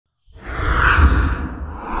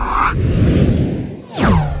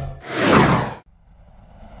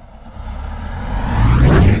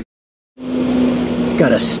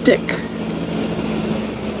Got a stick.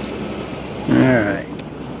 Alright.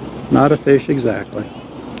 Not a fish exactly.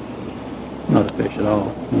 Not a fish at all.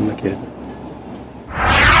 I'm not kidding.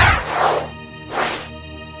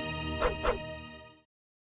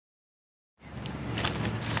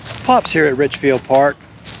 Pops here at Richfield Park.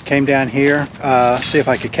 Came down here, see if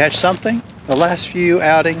I could catch something. The last few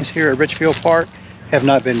outings here at Richfield Park have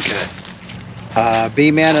not been good.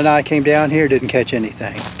 B-Man and I came down here, didn't catch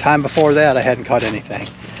anything. Time before that, I hadn't caught anything.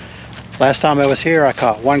 Last time I was here, I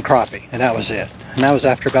caught one crappie, and that was it. And that was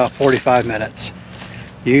after about 45 minutes.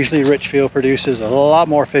 Usually Richfield produces a lot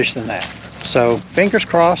more fish than that. So fingers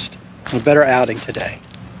crossed, a better outing today.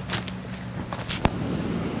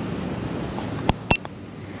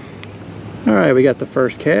 All right, we got the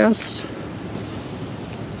first cast.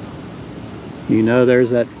 You know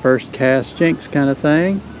there's that first cast jinx kind of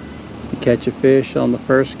thing. You catch a fish on the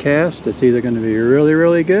first cast, it's either going to be really,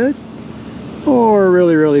 really good or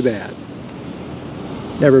really, really bad.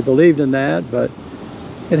 Never believed in that, but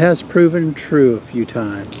it has proven true a few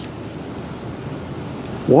times.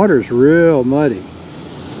 Water's real muddy.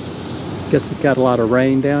 Guess it got a lot of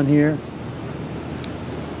rain down here.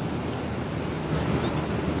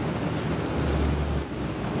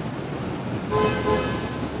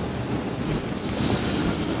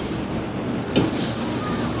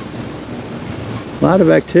 A lot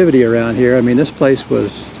of activity around here. I mean, this place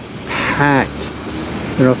was packed. I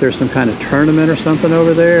don't know if there's some kind of tournament or something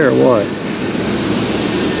over there or what.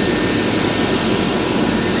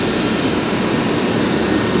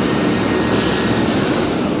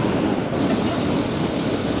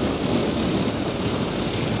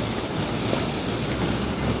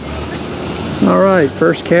 All right,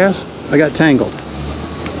 first cast, I got tangled.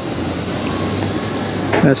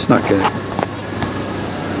 That's not good.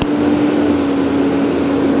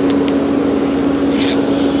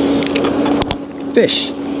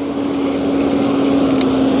 Fish.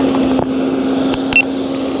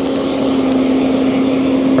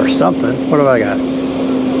 Or something. What have I got?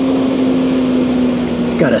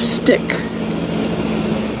 Got a stick.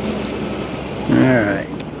 Alright.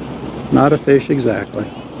 Not a fish exactly.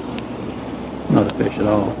 Not a fish at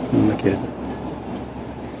all. I'm not kidding.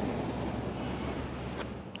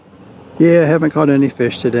 Yeah, I haven't caught any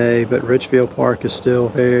fish today, but Richfield Park is still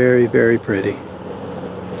very, very pretty.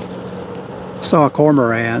 Saw a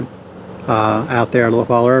kormoran out there a little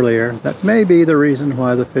while earlier. That may be the reason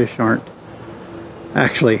why the fish aren't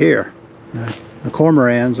actually here. The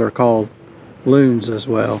kormorans are called loons as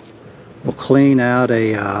well. Will clean out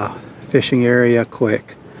a fishing area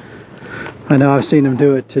quick. I know I've seen them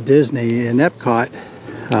do it to Disney in Epcot.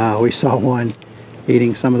 We saw one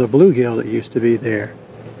eating some of the bluegill that used to be there.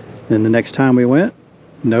 Then the next time we went,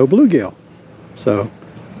 no bluegill. So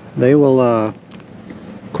they will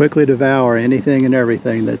quickly devour anything and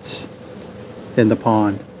everything that's in the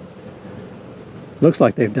pond. Looks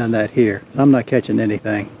like they've done that here. I'm not catching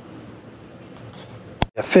anything.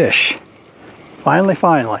 A fish. Finally.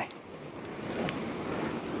 I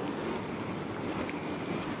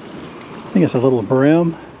think it's a little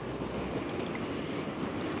bream.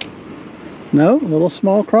 No, a little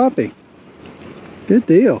small crappie. Good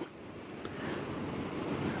deal.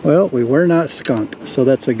 Well, we were not skunked, so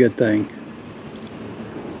that's a good thing.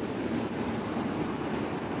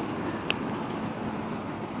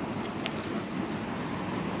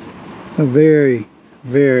 A very,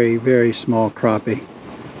 very, very small crappie.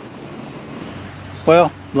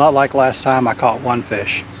 Well, a lot like last time, I caught one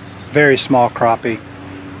fish. Very small crappie.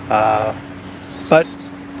 But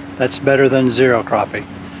that's better than zero crappie.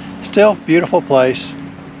 Still, beautiful place.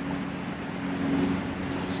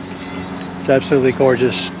 It's absolutely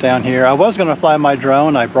gorgeous down here. I was going to fly my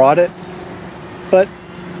drone. I brought it, but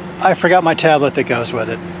I forgot my tablet that goes with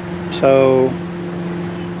it. So,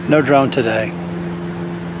 no drone today.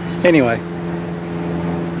 Anyway,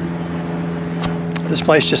 this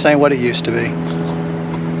place just ain't what it used to be.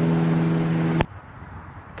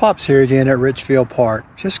 Pops here again at Richfield Park.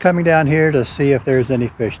 Just coming down here to see if there's any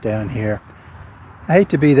fish down here. I hate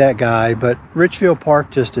to be that guy, but Richfield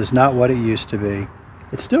Park just is not what it used to be.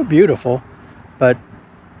 It's still beautiful, but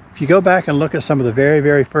if you go back and look at some of the very,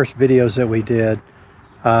 very first videos that we did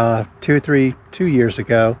 2 years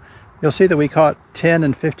ago, you'll see that we caught 10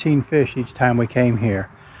 and 15 fish each time we came here.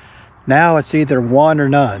 Now it's either one or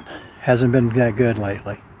none. Hasn't been that good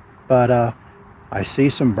lately. But I see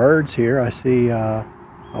some birds here. I see a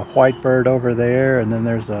white bird over there, and then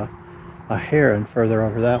there's a heron further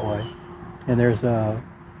over that way. And there's a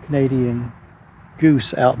Canadian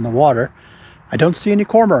goose out in the water. I don't see any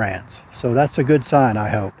kormorans, so that's a good sign, I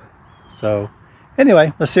hope. So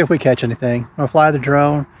anyway, let's see if we catch anything. I'm gonna fly the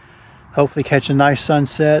drone, hopefully catch a nice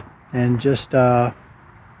sunset and just try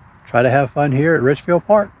to have fun here at Richfield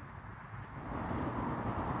Park.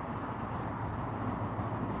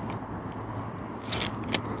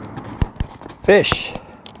 Fish.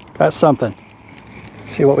 Got something.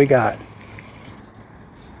 Let's see what we got.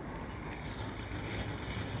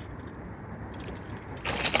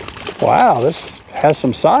 Wow, this has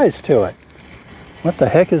some size to it. What the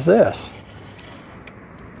heck is this?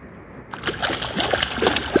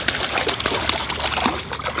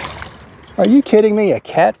 Are you kidding me? A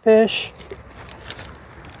catfish?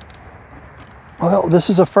 Well, this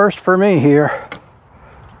is a first for me here.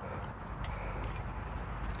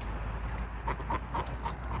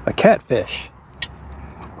 A catfish.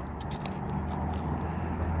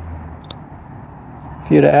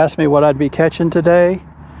 If you'd have asked me what I'd be catching today,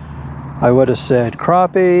 I would have said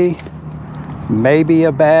crappie, maybe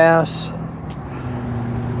a bass,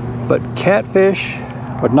 but catfish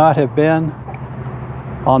would not have been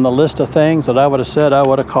on the list of things that I would have said I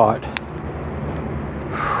would have caught.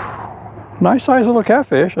 Nice size little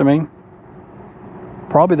catfish. I mean,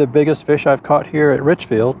 probably the biggest fish I've caught here at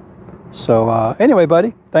Richfield. So anyway,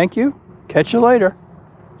 buddy, thank you. Catch you later.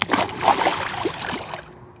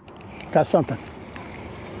 Got something.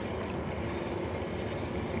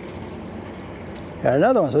 Got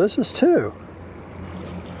another one, so this is two.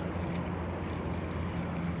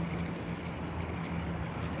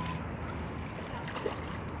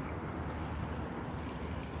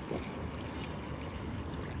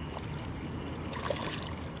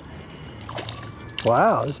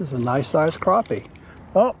 Wow, this is a nice sized crappie.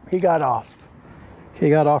 Oh, he got off.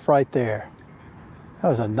 He got off right there. That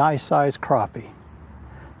was a nice sized crappie.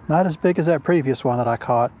 Not as big as that previous one that I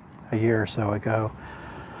caught a year or so ago,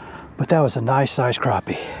 but that was a nice sized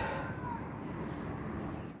crappie.